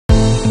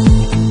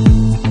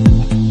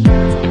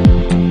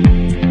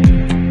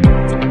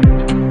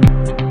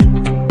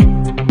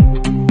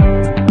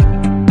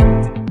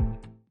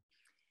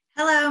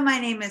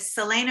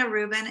is Celena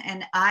Rubin,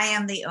 and I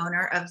am the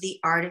owner of the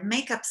Art of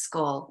Makeup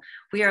School.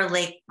 We are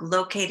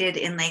located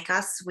in Lake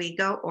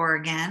Oswego,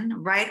 Oregon,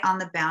 right on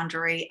the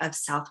boundary of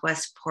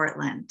Southwest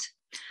Portland.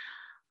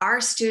 Our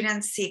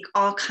students seek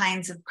all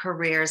kinds of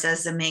careers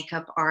as a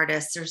makeup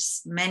artist.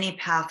 There's many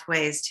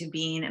pathways to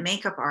being a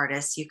makeup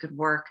artist. You could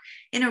work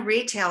in a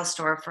retail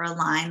store for a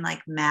line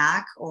like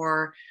MAC,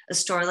 or a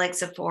store like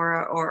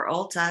Sephora or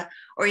Ulta,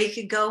 or you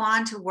could go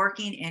on to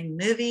working in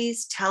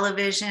movies,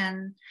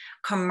 television,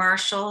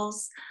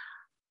 commercials,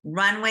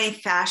 runway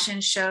fashion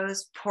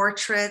shows,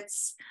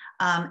 portraits,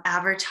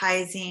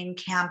 advertising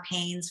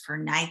campaigns for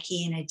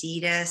Nike and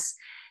Adidas.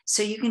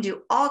 So you can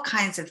do all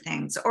kinds of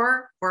things,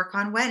 or work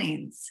on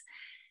weddings.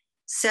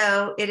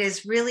 So it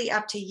is really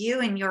up to you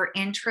and your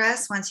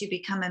interests once you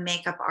become a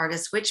makeup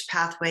artist, which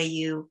pathway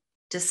you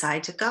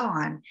decide to go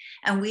on.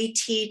 And we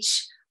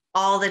teach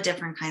all the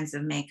different kinds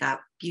of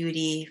makeup: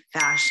 beauty,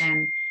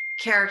 fashion,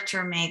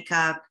 character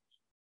makeup,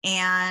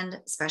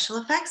 and special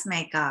effects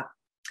makeup.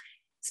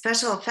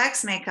 Special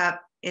effects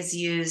makeup is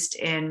used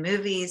in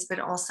movies, but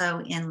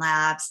also in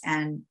labs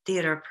and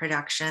theater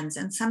productions.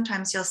 And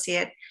sometimes you'll see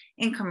it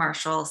in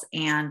commercials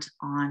and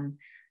on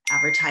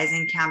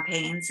advertising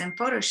campaigns and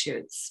photo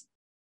shoots.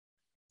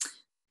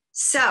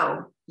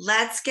 So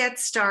let's get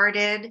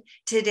started.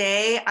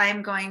 Today,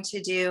 I'm going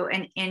to do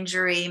an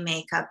injury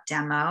makeup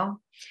demo.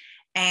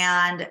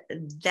 And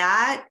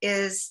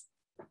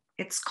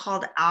it's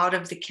called out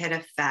of the kit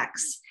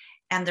effects.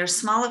 And there's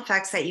small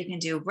effects that you can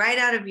do right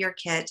out of your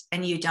kit,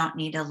 and you don't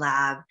need a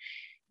lab.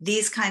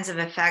 These kinds of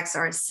effects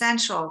are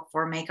essential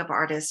for makeup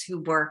artists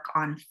who work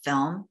on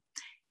film,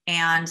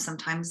 and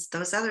sometimes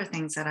those other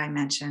things that I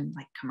mentioned,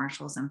 like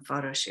commercials and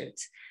photo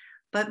shoots.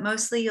 But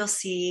mostly you'll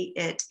see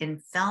it in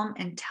film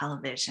and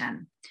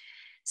television.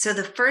 So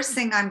the first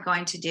thing I'm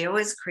going to do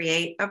is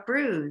create a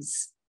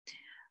bruise.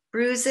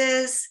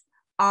 Bruises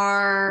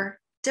are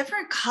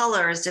different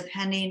colors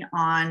depending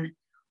on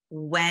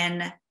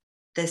when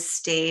the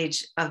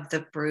stage of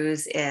the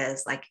bruise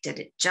is. Like, did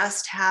it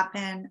just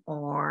happen,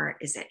 or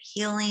is it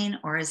healing,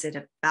 or is it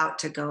about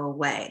to go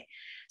away?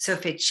 So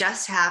if it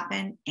just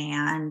happened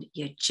and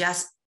you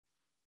just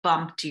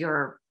bumped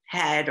your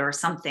head or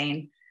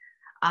something,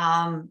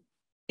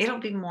 it'll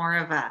be more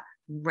of a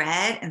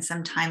red, and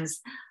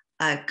sometimes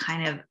a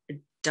kind of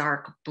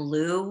dark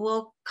blue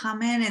will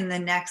come in the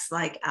next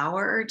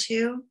hour or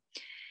two.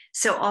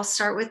 So I'll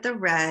start with the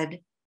red,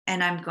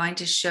 and I'm going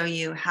to show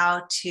you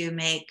how to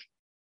make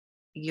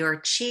your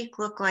cheek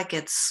look like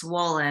it's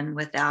swollen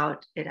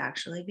without it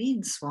actually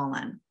being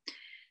swollen.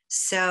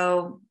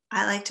 So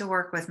I like to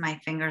work with my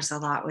fingers a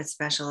lot with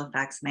special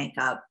effects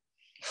makeup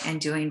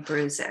and doing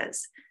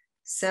bruises.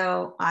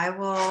 So I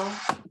will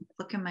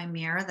look in my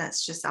mirror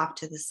that's just off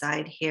to the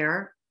side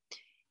here.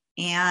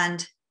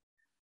 And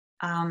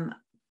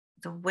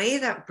the way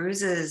that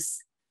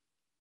bruises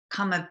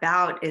come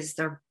about is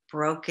they're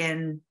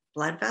broken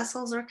blood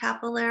vessels or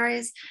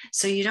capillaries.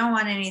 So you don't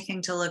want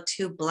anything to look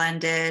too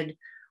blended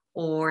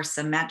or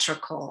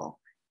symmetrical.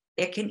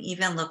 It can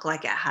even look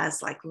like it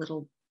has like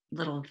little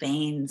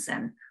veins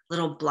and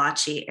little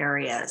blotchy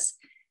areas.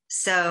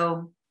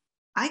 So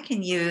I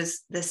can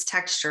use this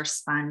texture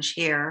sponge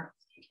here.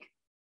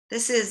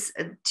 This is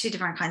two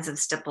different kinds of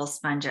stipple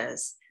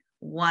sponges.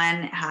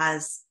 One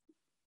has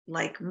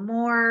like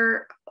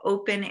more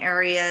open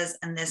areas,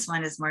 and this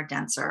one is more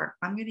denser.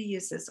 I'm going to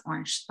use this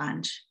orange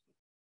sponge.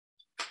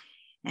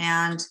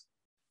 And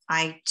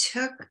I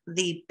took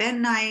the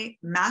Bentonite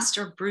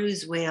Master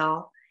Bruise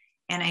Wheel,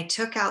 and I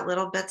took out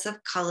little bits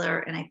of color,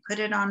 and I put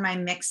it on my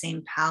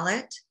mixing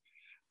palette.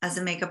 As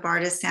a makeup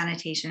artist,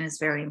 sanitation is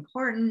very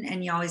important,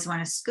 and you always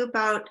want to scoop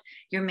out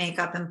your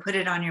makeup and put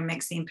it on your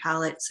mixing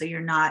palette so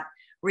you're not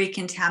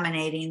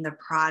recontaminating the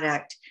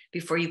product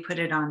before you put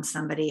it on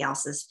somebody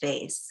else's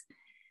face.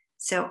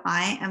 So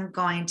I think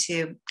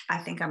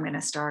I'm going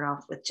to start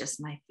off with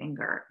just my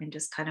finger and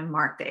just kind of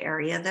mark the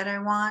area that I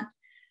want.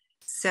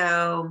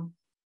 So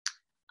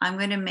I'm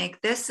going to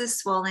make this a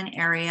swollen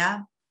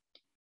area,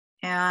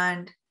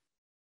 and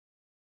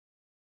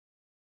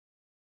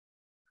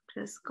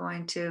I'm just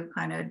going to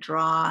kind of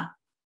draw.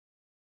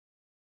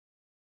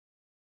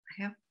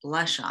 I have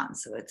blush on,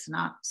 so it's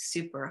not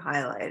super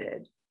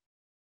highlighted.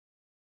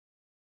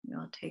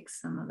 I'll take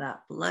some of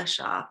that blush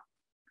off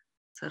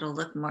so it'll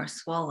look more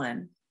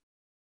swollen.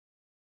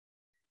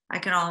 I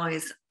can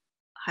always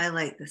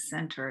highlight the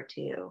center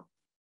too.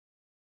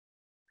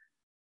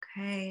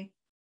 Okay.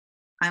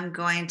 I'm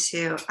going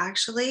to,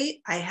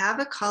 actually, I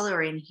have a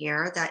color in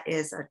here that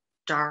is a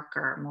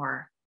darker,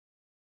 more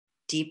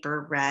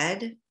deeper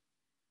red.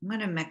 I'm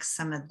going to mix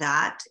some of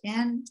that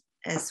in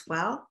as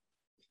well.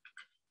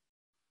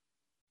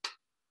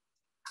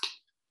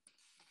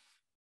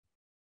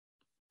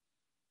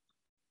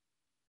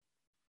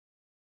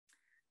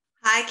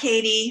 Hi,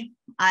 Katie.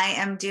 I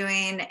am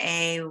doing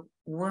a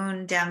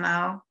wound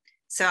demo.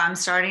 So I'm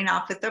starting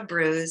off with a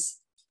bruise.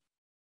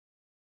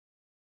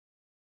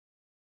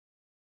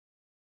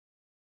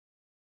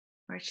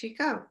 Where'd she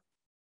go?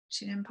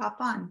 She didn't pop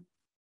on.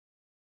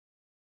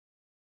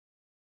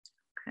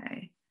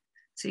 Okay.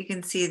 So you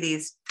can see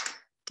these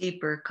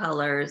deeper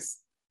colors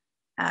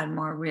add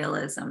more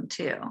realism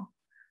too.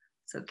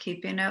 So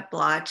keeping it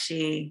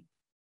blotchy.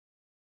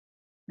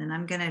 Then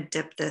I'm gonna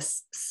dip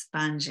this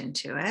sponge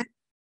into it.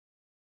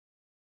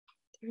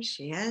 There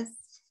she is.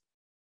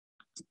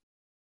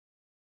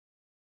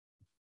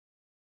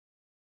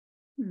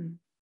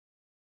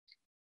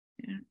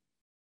 Yeah.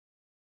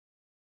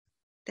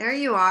 There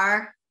you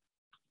are.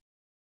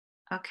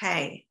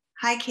 Okay.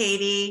 Hi,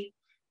 Katie.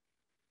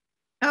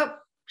 Oh,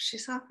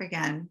 she's off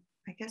again.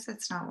 I guess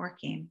it's not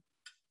working.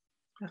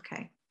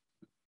 Okay.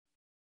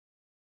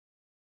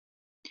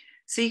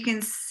 So you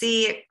can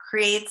see it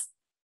creates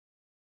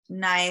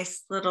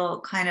nice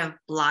little kind of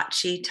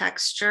blotchy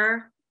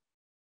texture,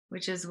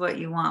 which is what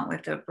you want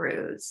with a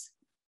bruise.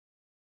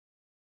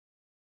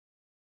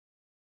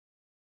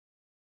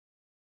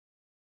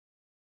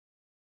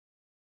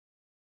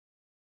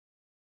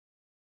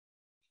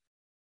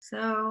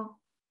 So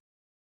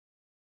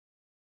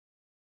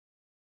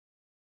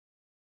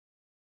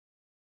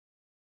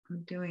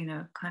I'm doing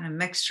a kind of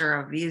mixture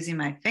of using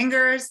my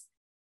fingers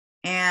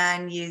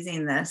and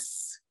using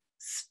this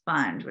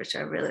sponge, which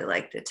I really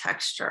like the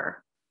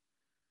texture.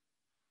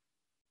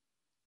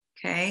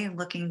 Okay,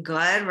 looking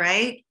good,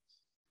 right?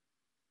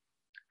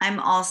 I'm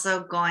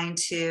also going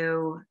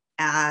to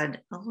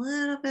add a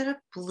little bit of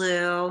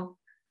blue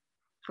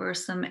for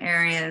some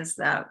areas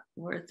that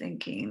we're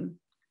thinking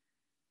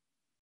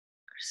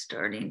are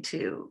starting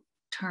to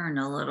turn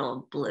a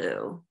little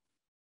blue.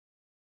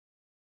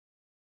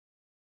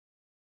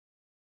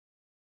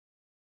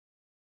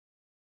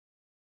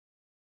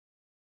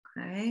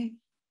 Okay.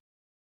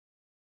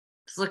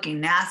 It's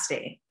looking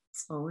nasty.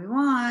 That's what we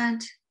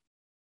want.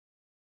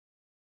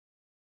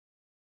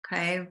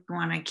 Okay, we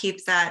want to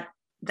keep that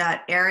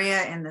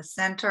area in the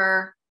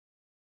center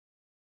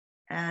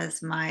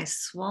as my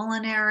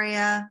swollen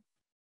area.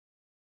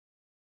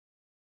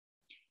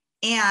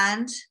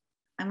 And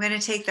I'm going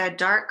to take that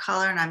dark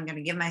color and I'm going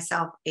to give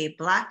myself a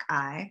black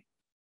eye,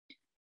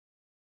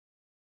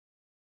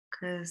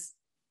 because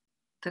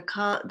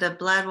the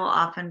blood will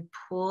often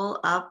pool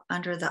up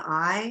under the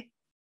eye.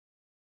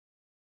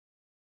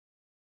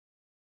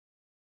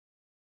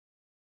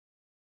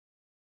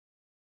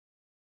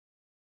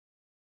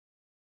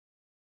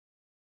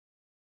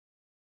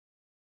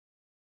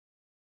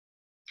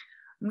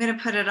 I'm going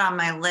to put it on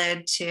my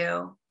lid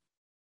too,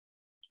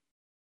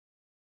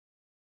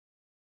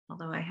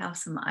 although I have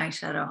some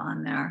eyeshadow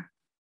on there.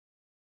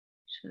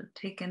 Should have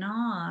taken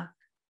off.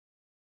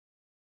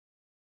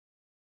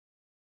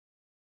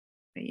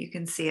 But you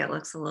can see it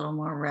looks a little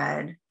more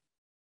red.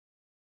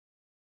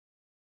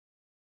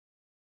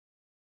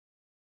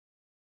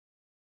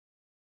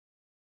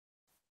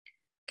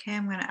 Okay,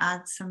 I'm going to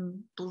add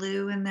some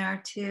blue in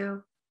there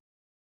too.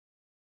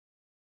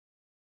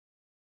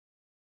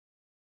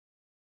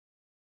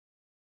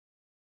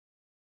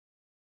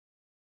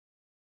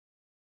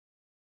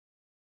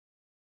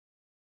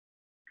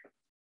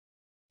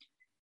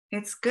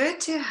 It's good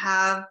to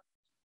have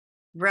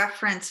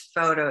reference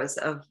photos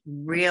of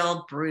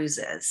real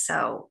bruises.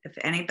 So if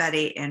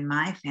anybody in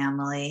my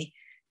family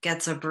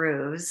gets a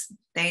bruise,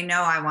 they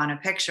know I want a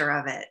picture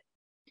of it,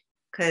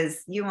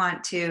 because you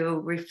want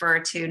to refer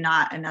to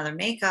not another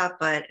makeup,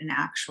 but an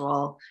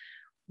actual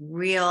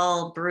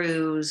real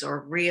bruise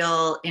or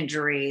real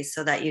injury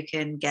so that you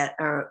can get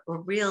a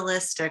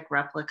realistic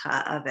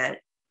replica of it.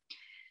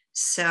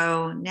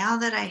 So now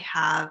that I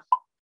have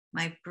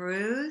my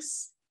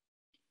bruise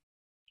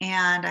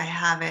and I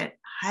have it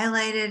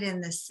highlighted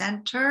in the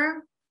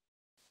center,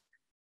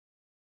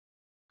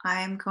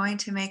 I'm going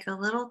to make a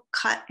little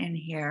cut in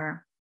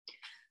here.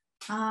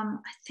 I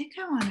think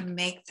I want to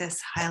make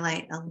this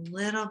highlight a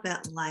little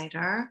bit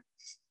lighter.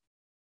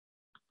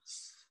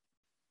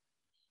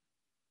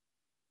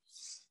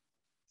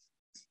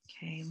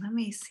 Okay, let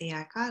me see.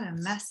 I got a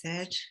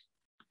message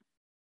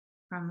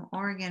from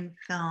Oregon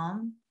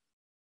Film.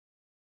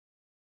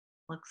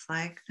 Looks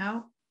like,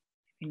 no,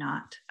 maybe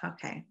not.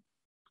 Okay.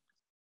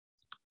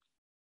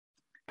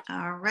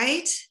 All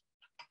right.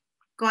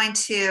 Going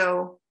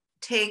to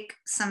take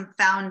some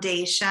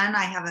foundation.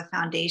 I have a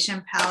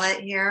foundation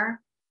palette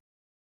here.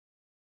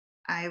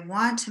 I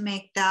want to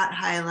make that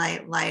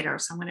highlight lighter.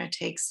 So I'm going to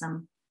take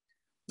some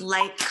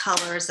light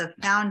colors of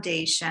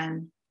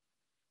foundation.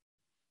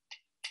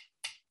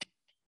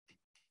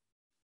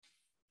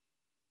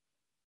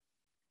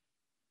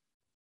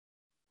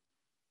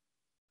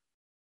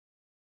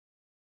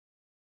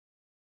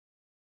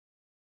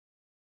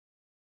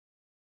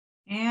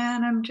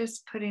 And I'm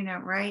just putting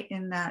it right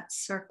in that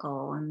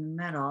circle in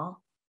the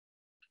middle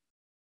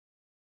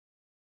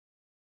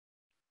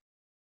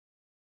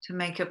to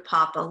make it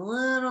pop a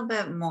little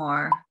bit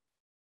more.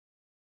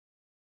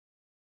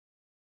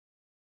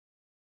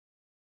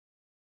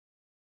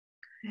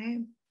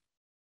 Okay.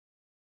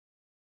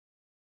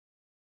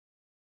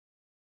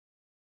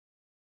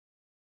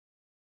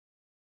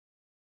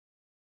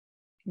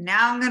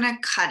 Now I'm going to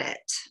cut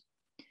it.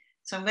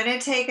 So I'm going to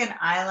take an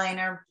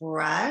eyeliner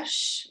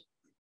brush.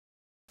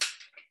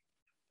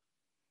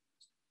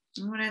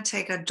 I'm going to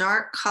take a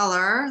dark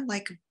color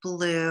like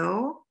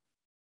blue.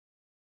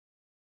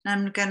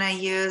 I'm gonna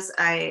use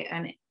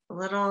a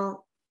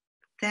little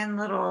thin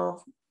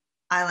little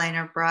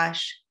eyeliner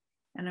brush,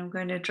 and I'm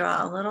going to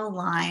draw a little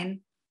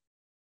line.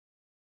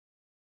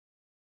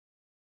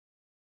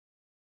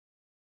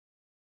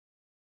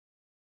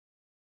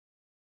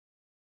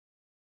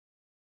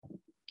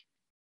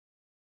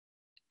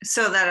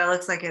 So that it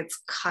looks like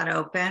it's cut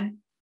open.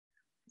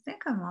 I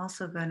think I'm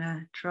also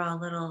gonna draw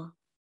little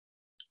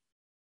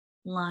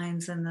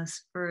lines in the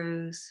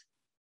spruce.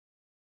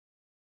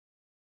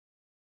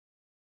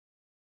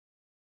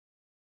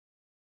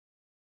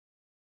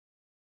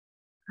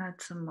 Add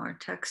some more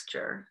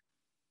texture.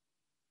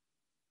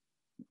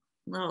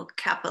 Little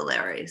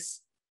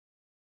capillaries.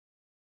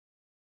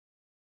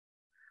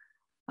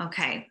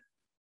 Okay.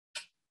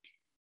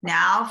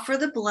 Now for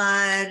the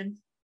blood.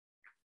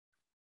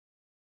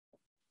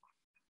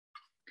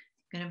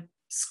 I'm gonna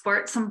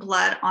squirt some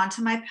blood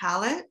onto my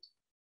palette.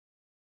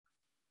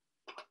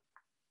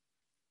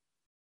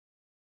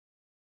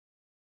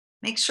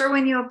 Make sure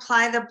when you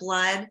apply the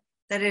blood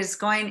that it is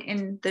going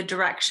in the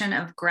direction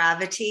of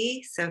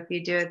gravity. So if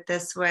you do it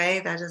this way,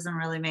 that doesn't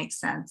really make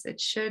sense.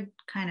 It should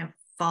kind of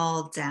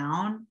fall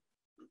down.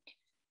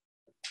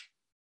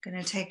 I'm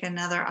gonna take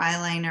another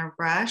eyeliner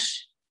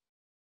brush.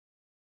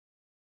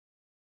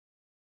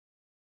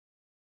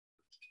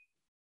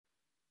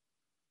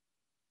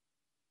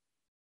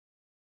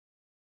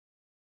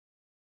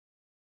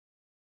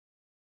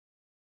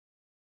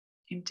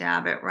 You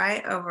dab it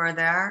right over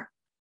there.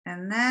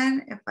 And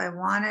then if I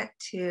want it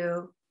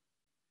to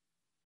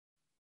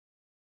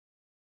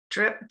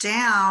drip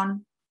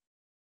down,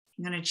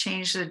 I'm going to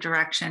change the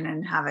direction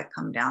and have it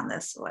come down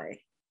this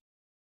way.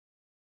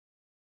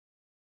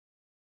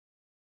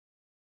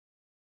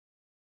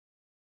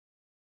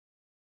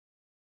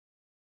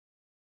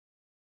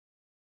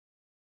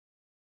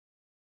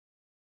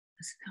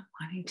 It's not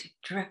wanting to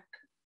drip.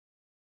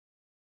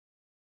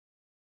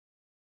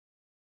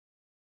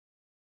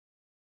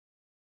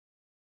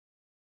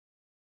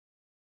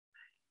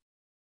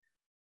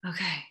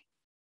 Okay,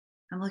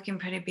 I'm looking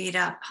pretty beat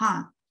up,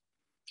 huh?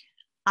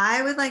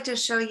 I would like to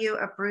show you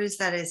a bruise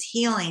that is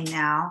healing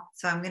now.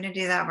 So I'm going to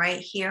do that right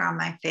here on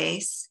my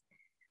face.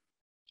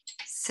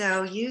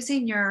 So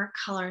using your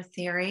color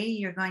theory,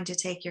 you're going to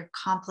take your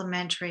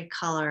complementary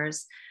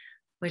colors,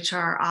 which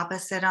are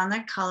opposite on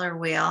the color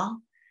wheel.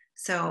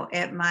 So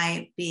it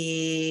might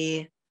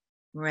be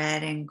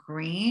red and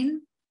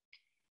green.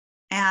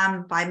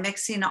 And by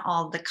mixing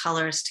all the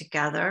colors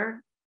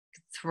together,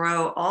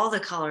 throw all the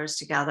colors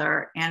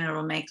together and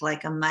it'll make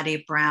like a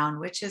muddy brown,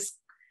 which is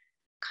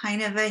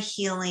kind of a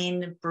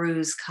healing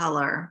bruise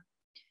color.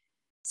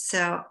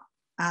 So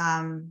if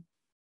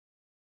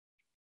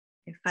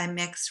I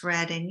mix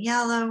red and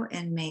yellow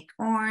and make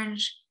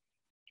orange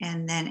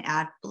and then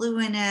add blue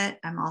in it,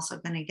 I'm also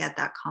going to get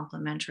that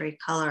complementary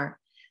color,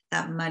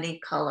 that muddy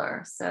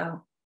color.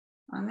 So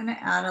I'm going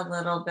to add a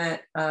little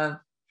bit of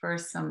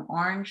some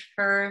orange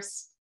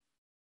first.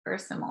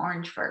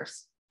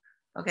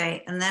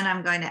 Okay, and then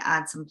I'm going to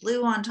add some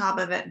blue on top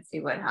of it and see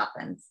what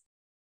happens.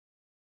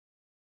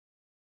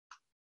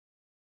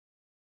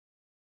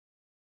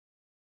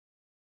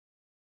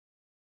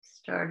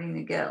 Starting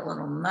to get a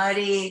little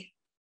muddy.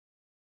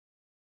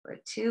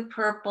 Put too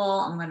purple.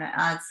 I'm going to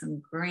add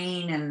some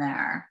green in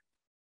there.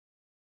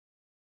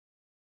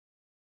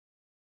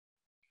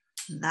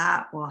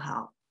 That will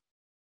help.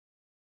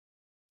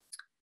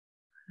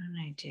 And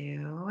I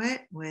do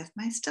it with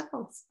my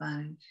stipple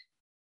sponge.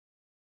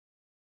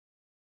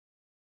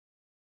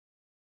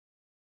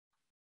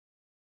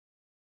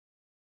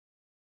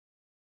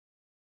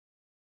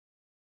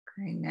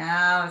 Okay,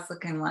 now it's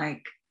looking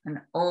like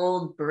an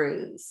old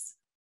bruise,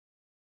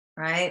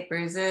 right?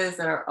 Bruises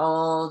that are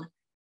old,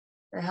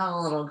 they have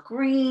a little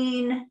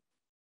green,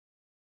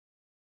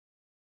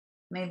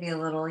 maybe a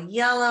little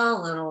yellow,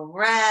 a little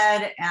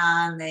red,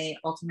 and they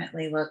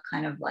ultimately look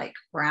kind of like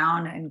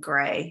brown and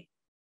gray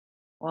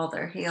while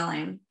they're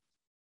healing.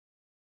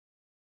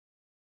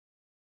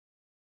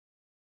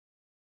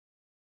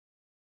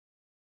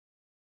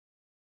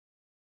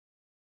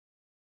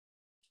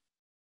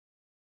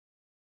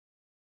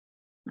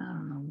 I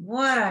don't know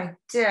what I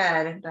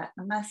did, but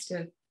I must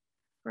have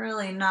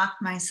really knocked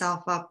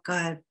myself up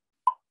good.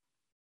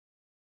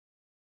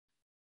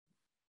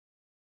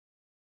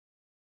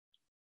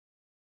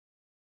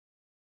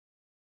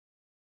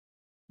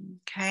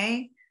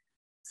 Okay,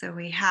 so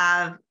we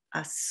have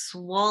a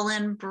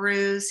swollen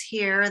bruise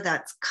here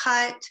that's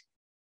cut.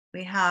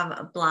 We have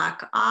a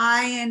black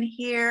eye in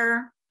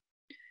here,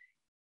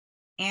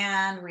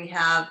 and we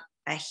have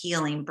a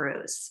healing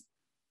bruise.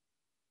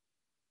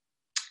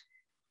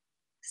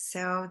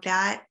 So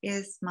that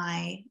is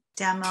my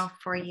demo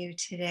for you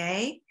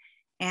today,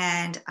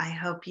 and I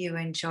hope you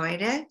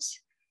enjoyed it.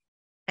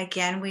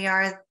 Again, we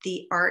are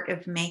the Art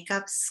of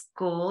Makeup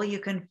School. You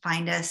can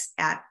find us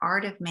at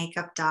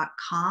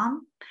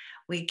artofmakeup.com.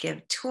 We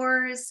give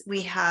tours,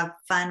 we have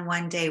fun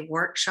one-day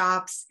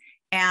workshops,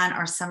 and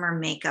our summer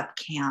makeup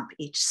camp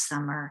each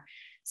summer.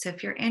 So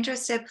if you're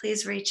interested,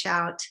 please reach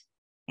out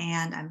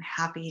and I'm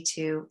happy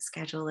to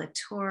schedule a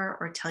tour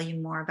or tell you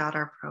more about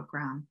our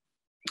program.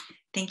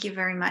 Thank you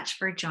very much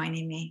for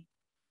joining me.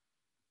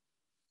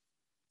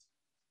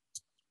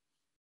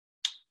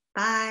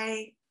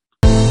 Bye.